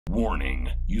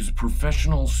Warning: use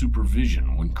professional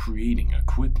supervision when creating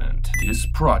equipment. This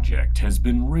project has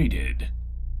been rated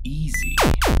easy.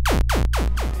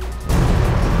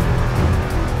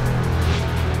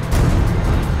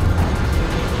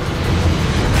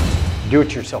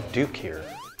 Do-it-yourself Duke here.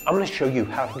 I'm going to show you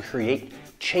how to create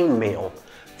chainmail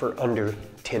for under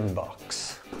 10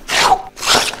 bucks.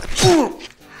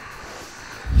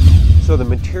 So the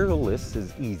material list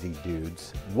is easy,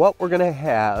 dudes. What we're going to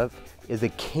have is a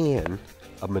can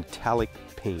of metallic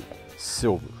paint,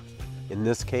 silver in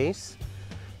this case,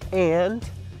 and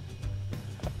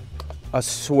a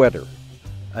sweater,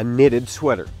 a knitted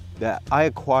sweater that I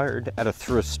acquired at a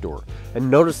thrift store.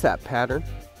 And notice that pattern?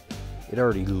 It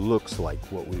already looks like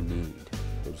what we need.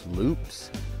 Those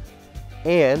loops.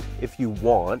 And if you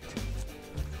want,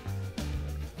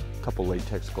 a couple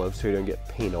latex gloves so you don't get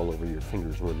paint all over your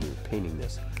fingers when you're painting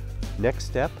this. Next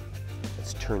step,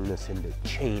 let's turn this into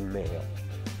chainmail.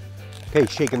 Okay,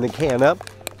 shaking the can up,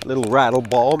 little rattle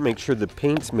ball, make sure the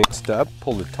paint's mixed up,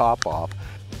 pull the top off.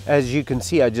 As you can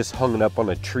see, I just hung it up on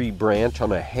a tree branch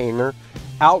on a hanger.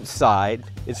 Outside,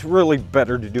 it's really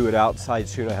better to do it outside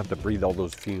so you don't have to breathe all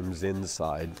those fumes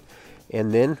inside.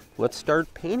 And then let's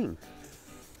start painting.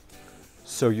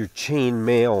 So your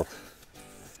chainmail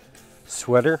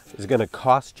sweater is gonna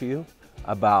cost you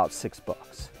about 6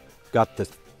 bucks. Got the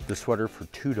sweater for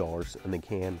 $2 and the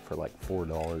can for like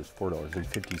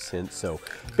 $4.50. So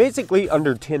basically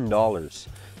under $10,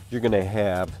 you're gonna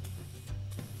have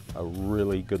a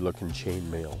really good looking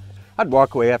chainmail. I'd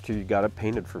walk away after you got it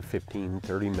painted for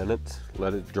 15-30 minutes,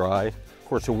 let it dry. Of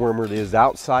course, the warmer it is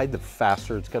outside, the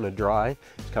faster it's gonna dry.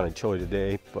 It's kind of chilly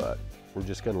today, but we're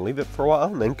just gonna leave it for a while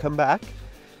and then come back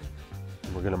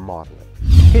and we're gonna model it.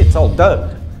 Okay, it's all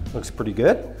done. Looks pretty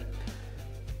good.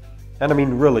 And I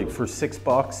mean, really, for 6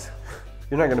 bucks,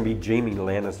 you're not gonna be Jaime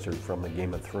Lannister from the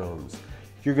Game of Thrones.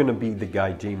 You're gonna be the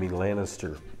guy Jaime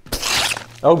Lannister.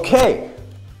 Okay,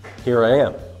 here I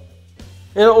am.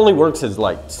 It only works as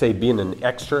like, say, being an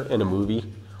extra in a movie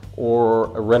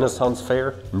or a Renaissance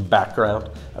fair background.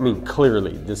 I mean,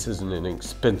 clearly this isn't an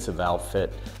expensive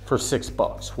outfit for 6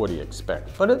 bucks. What do you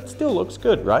expect? But it still looks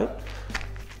good, right?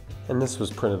 And this was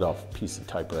printed off a piece of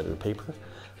typewriter paper.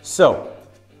 So,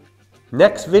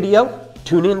 next video,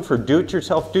 tune in for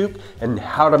do-it-yourself dupe and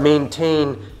how to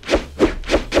maintain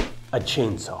a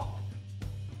chainsaw.